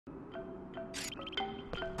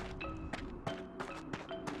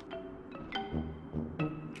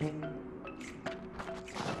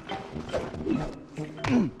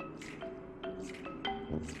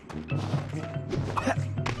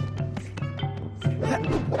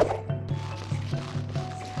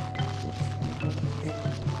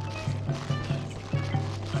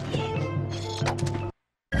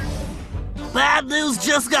News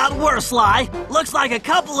just got worse, Sly. Looks like a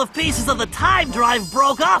couple of pieces of the time drive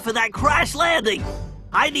broke off in that crash landing.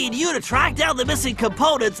 I need you to track down the missing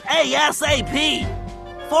components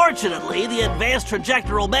ASAP. Fortunately, the advanced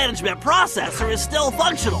trajectoral management processor is still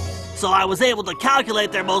functional, so I was able to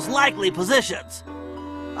calculate their most likely positions.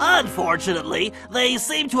 Unfortunately, they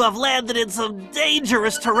seem to have landed in some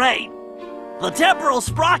dangerous terrain. The temporal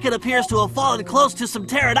sprocket appears to have fallen close to some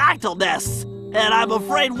pterodactyl nests, and I'm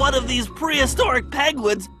afraid one of these prehistoric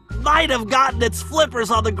penguins might have gotten its flippers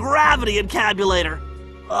on the gravity encabulator.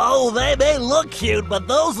 Oh, they may look cute, but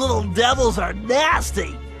those little devils are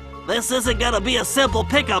nasty. This isn't gonna be a simple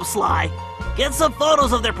pickup, Sly. Get some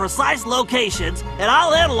photos of their precise locations, and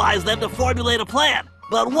I'll analyze them to formulate a plan.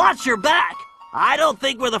 But watch your back. I don't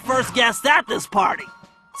think we're the first guests at this party.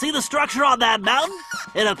 See the structure on that mountain?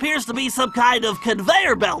 It appears to be some kind of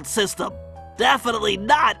conveyor belt system. Definitely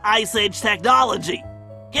not Ice Age technology.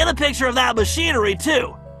 Get a picture of that machinery,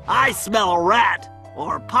 too. I smell a rat.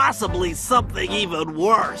 Or possibly something even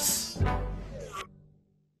worse.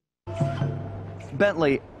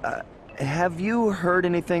 Bentley, have you heard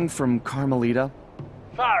anything from Carmelita?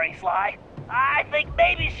 Sorry, Sly. I think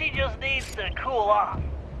maybe she just needs to cool off.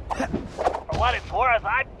 For what it's worth,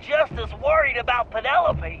 I'm just as worried about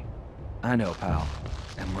Penelope. I know, pal.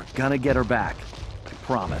 And we're gonna get her back. I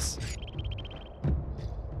promise.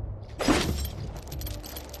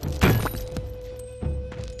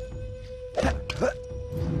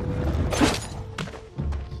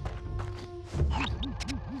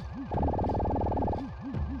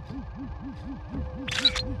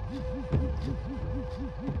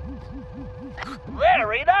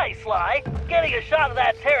 Very nice, Sly. Getting a shot of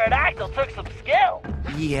that pterodactyl took some skill.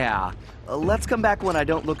 Yeah. Let's come back when I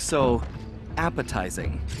don't look so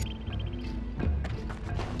appetizing.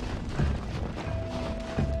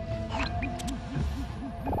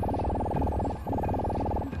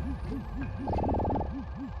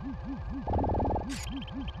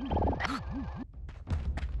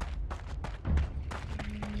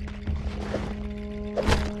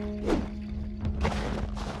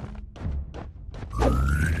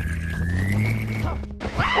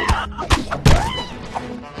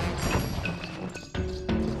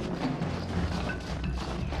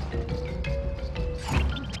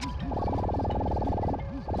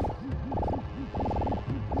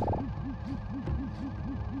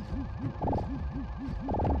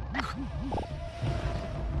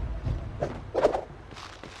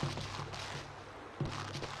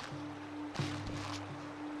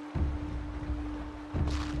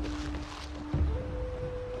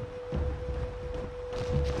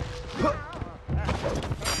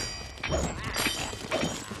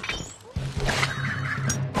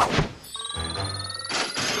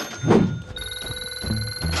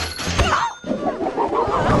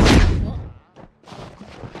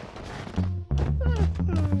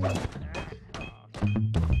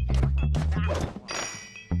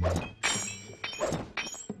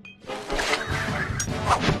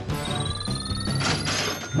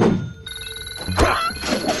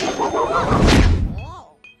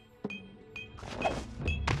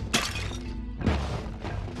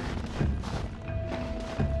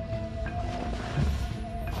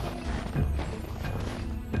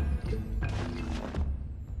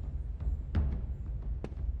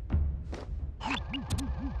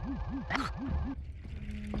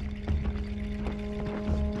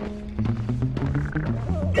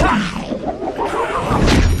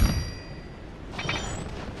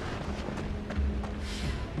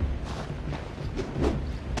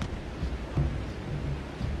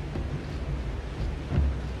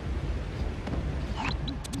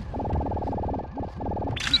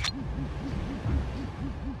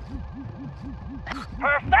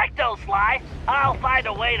 Perfecto, Sly. I'll find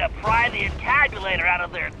a way to pry the encabulator out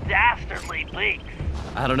of their dastardly beaks.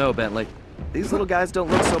 I don't know, Bentley. These little guys don't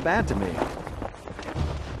look so bad to me.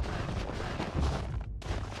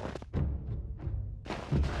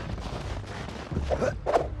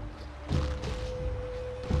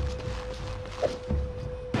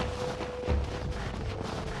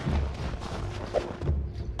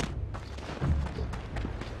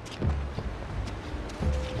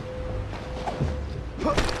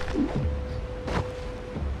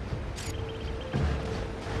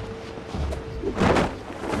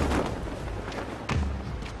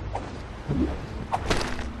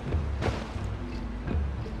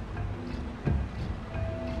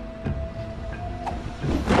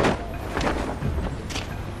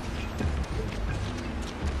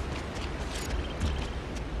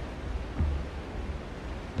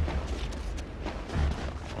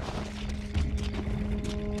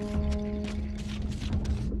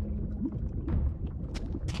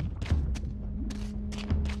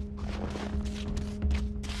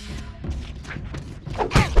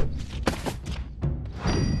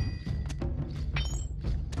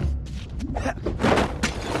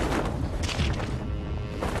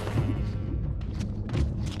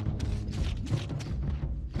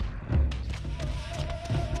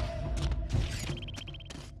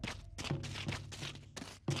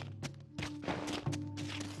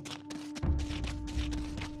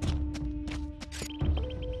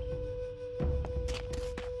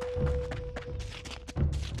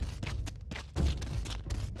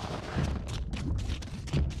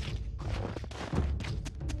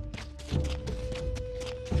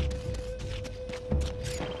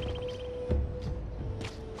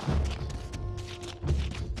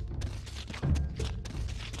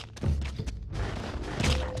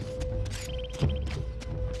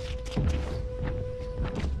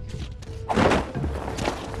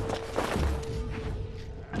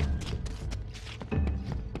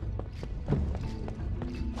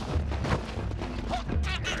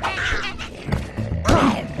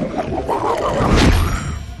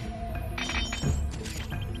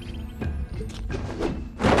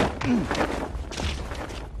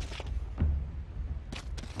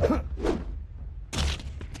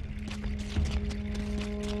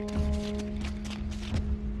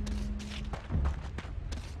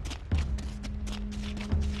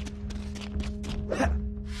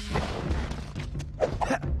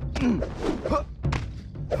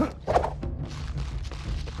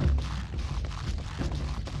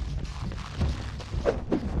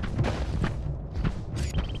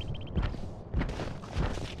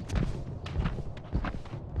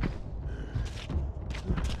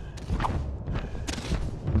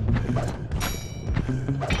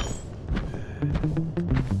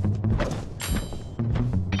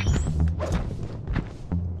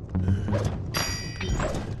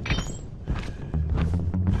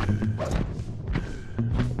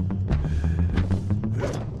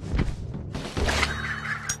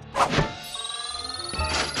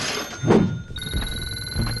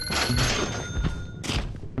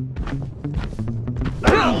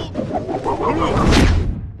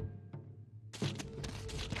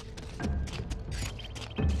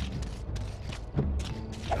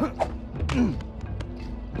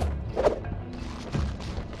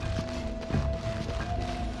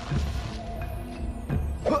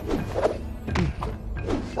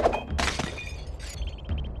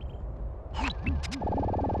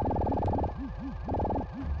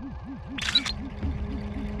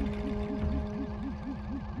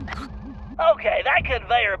 Okay, that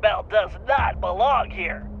conveyor belt does not belong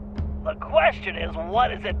here. The question is,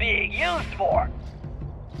 what is it being used for?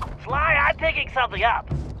 Sly, I'm picking something up.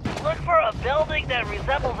 Look for a building that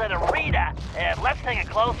resembles an arena, and let's take a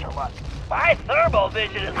closer look. My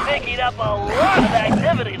thermovision is picking up a lot of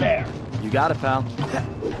activity there. You got it, pal.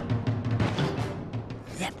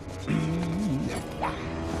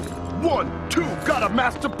 One, two, got a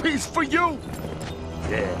masterpiece for you!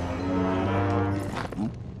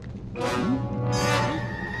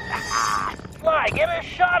 Sly, get a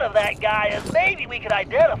shot of that guy, and maybe we can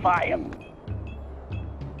identify him.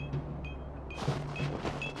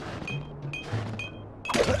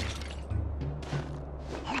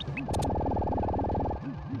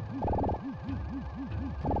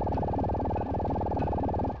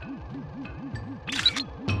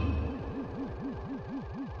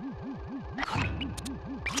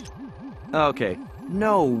 Okay,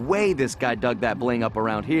 no way this guy dug that bling up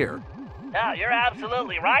around here. No, you're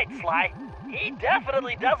absolutely right, Sly. He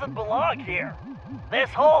definitely doesn't belong here. This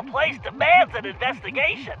whole place demands an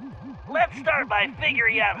investigation. Let's start by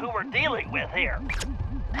figuring out who we're dealing with here.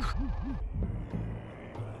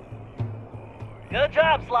 Good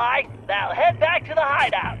job, Sly. Now head back to the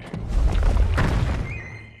hideout.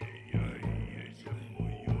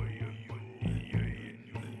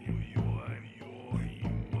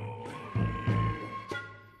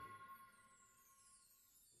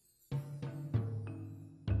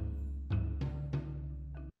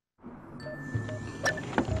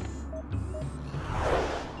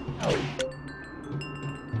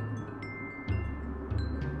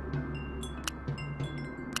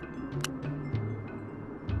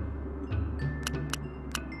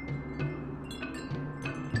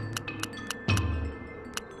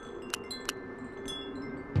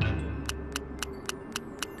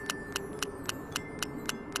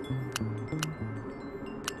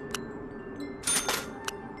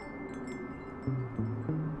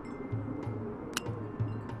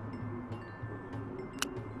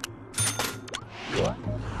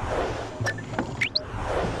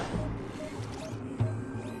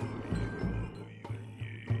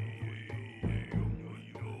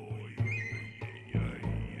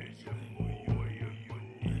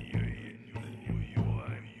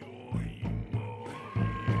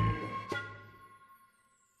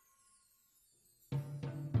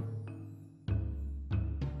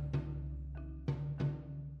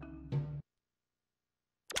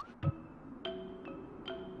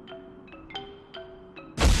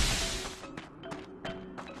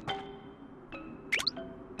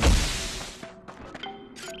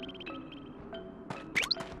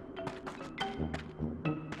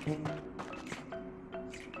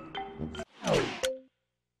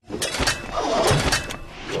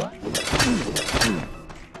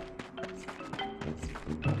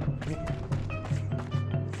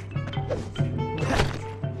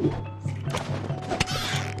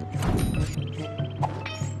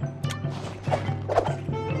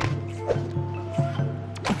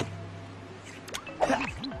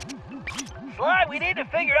 Sly, we need to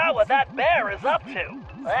figure out what that bear is up to.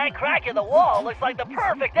 That crack in the wall looks like the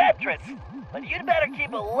perfect entrance. But you'd better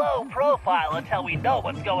keep a low profile until we know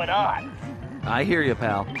what's going on. I hear you,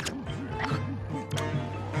 pal.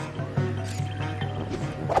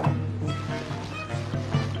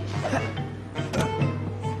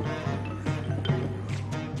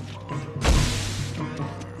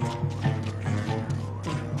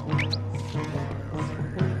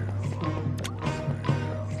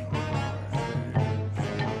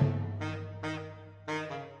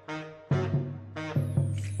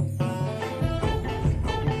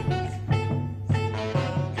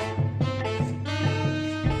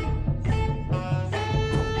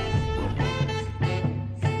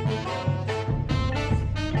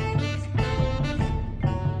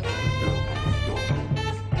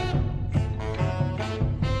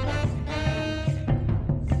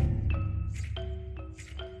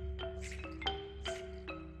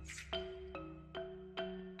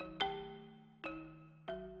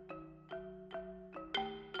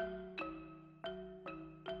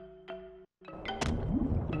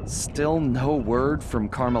 Still no word from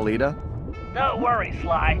Carmelita? Don't worry,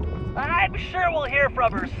 Sly. I'm sure we'll hear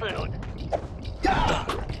from her soon.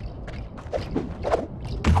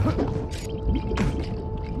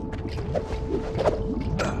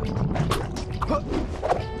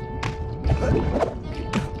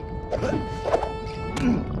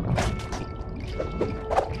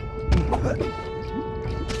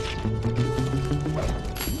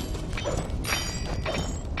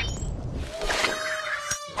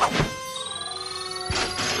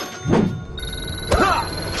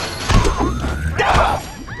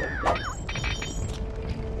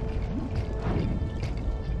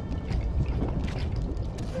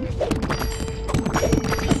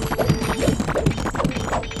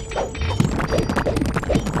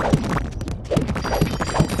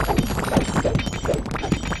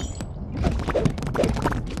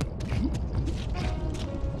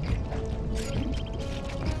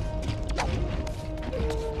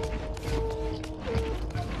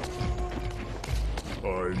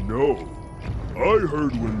 I know. I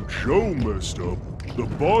heard when Joe messed up, the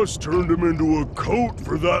boss turned him into a coat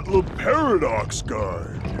for that Paradox guy.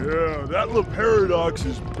 Yeah, that Paradox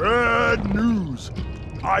is bad news.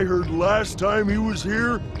 I heard last time he was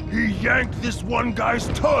here, he yanked this one guy's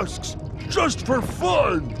tusks, just for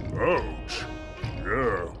fun. Ouch.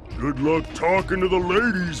 Yeah, good luck talking to the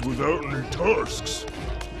ladies without any tusks.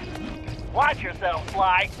 Watch yourself,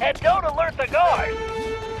 Sly, and don't alert the guards.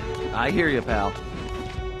 I hear you, pal.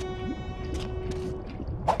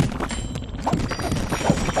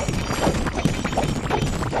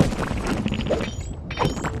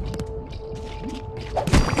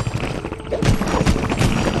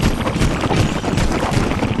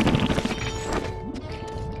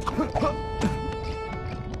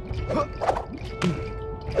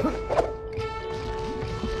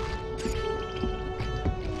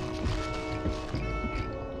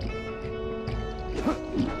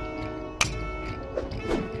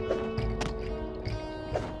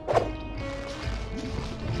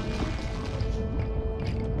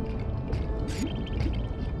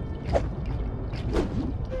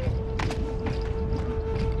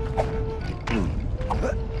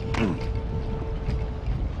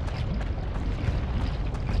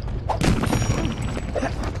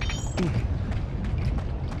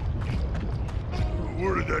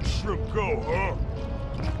 Where did that shrimp go, huh?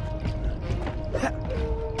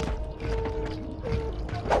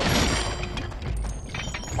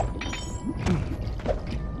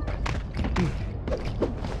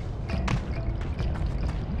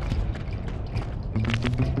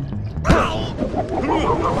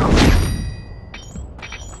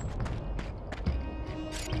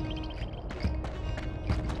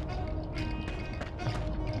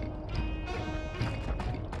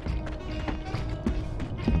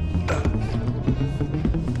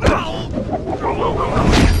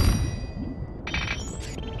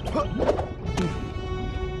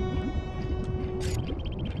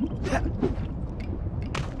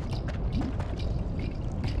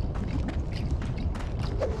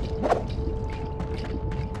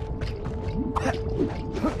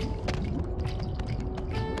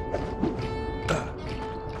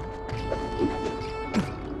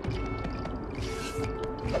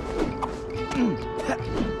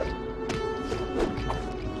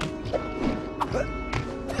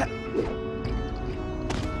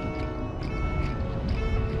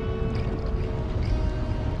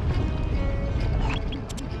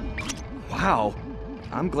 Wow.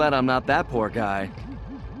 I'm glad I'm not that poor guy.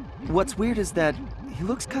 What's weird is that he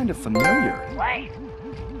looks kind of familiar. Wait.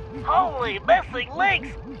 Holy missing links!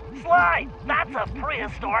 Sly, that's a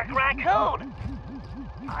prehistoric raccoon.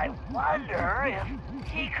 I wonder if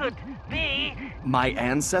he could be... My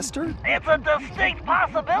ancestor? It's a distinct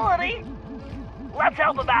possibility. Let's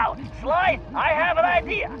help him out. Sly, I have an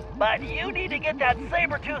idea, but you need to get that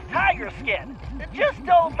saber-toothed tiger skin. Just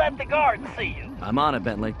don't let the guards see you. I'm on it,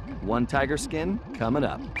 Bentley. One tiger skin coming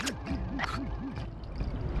up.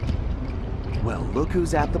 Well, look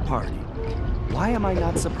who's at the party. Why am I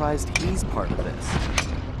not surprised he's part of this?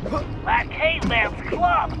 That caveman's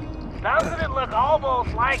club. Doesn't it look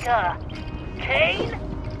almost like a cane?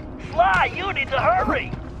 Sly, you need to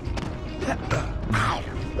hurry.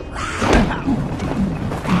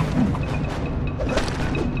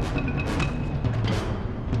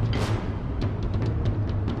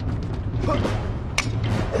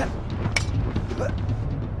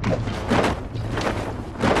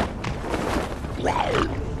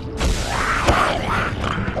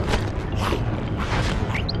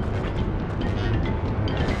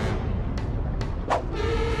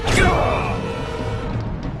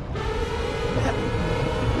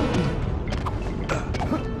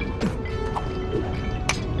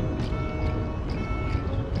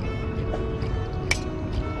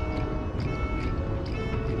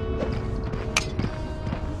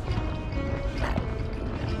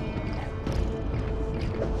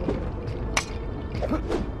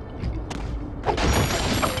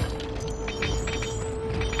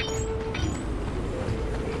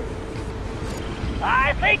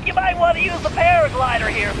 might want to use the paraglider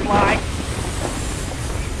here, Sly.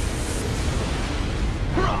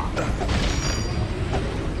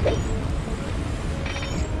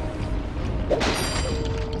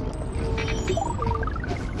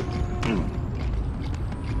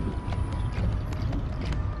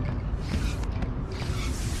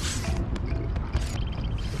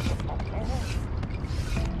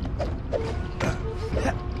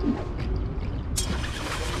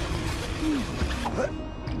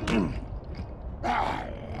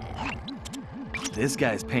 This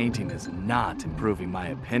guy's painting is not improving my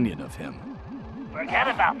opinion of him. Forget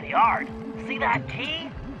about the art. See that key?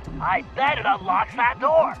 I bet it unlocks that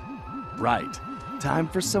door. Right. Time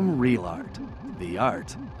for some real art. The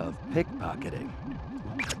art of pickpocketing.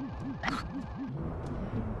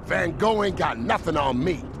 Van Gogh ain't got nothing on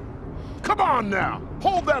me. Come on now!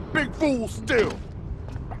 Hold that big fool still!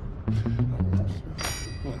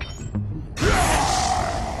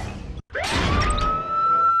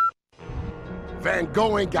 Van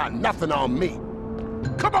Gogh ain't got nothing on me.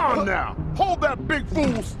 Come on now! Hold that big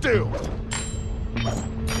fool still!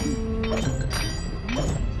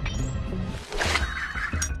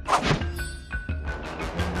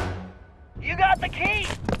 You got the key!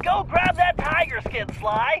 Go grab that tiger skin,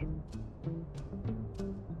 Sly!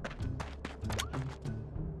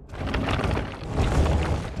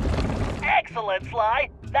 Excellent, Sly!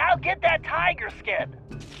 Now get that tiger skin!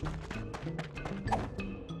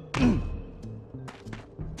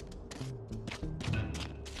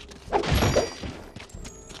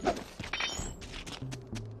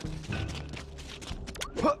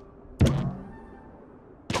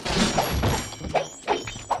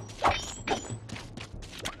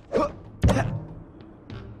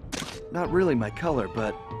 Not really my color,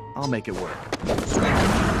 but I'll make it work.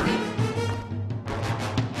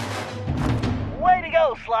 Way to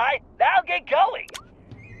go, Sly! Now get going!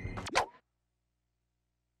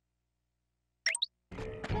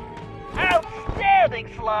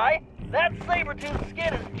 Outstanding, Sly! That saber-tooth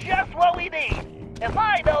skin is just what we need. If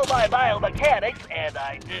I know my biomechanics, and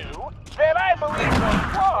I do, then I believe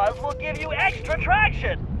those claws will give you extra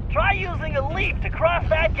traction. Try using a leap to cross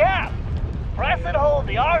that gap. Press and hold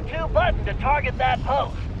the R2 button to target that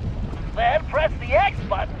post. Then press the X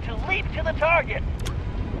button to leap to the target.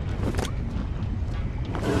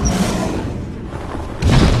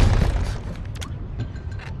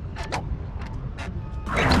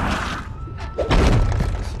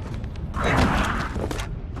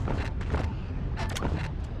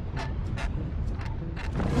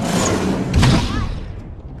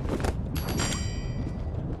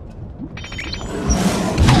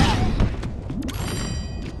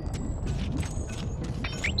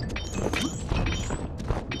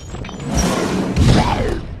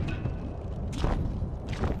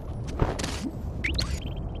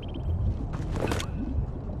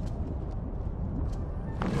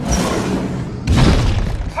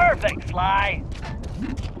 Perfect, Sly.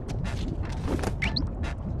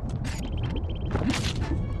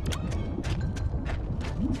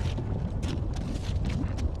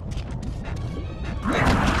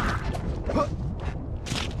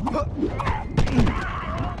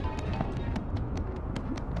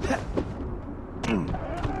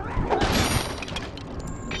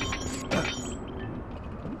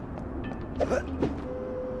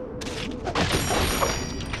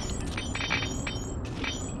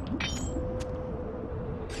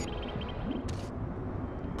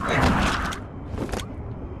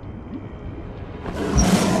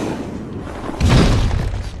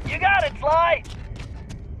 You got it, Sly!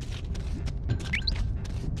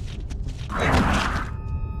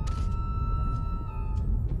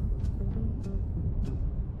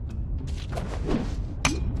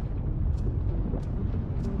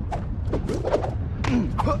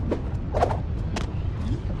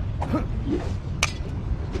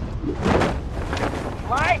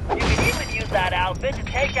 Sly, you can even use that outfit to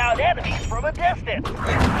take out enemies from a distance.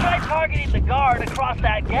 Try targeting the guard across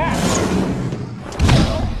that gap.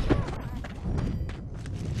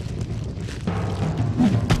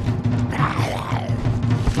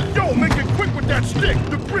 Yo, make it quick with that stick!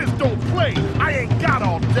 The Grizz don't play! I ain't got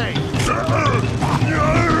all day!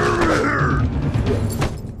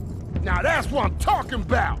 Now that's what I'm talking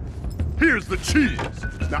about! Here's the cheese!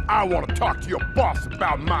 Now I want to talk to your boss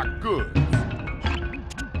about my goods!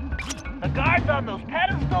 The guards on those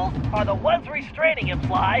pedestals are the ones restraining him,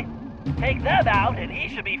 Sly. Take them out and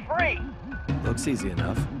he should be free. Looks easy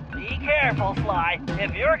enough. Be careful, Sly.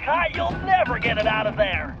 If you're caught, you'll never get it out of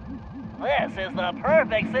there. This is the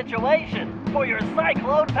perfect situation for your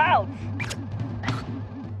cyclone pounce.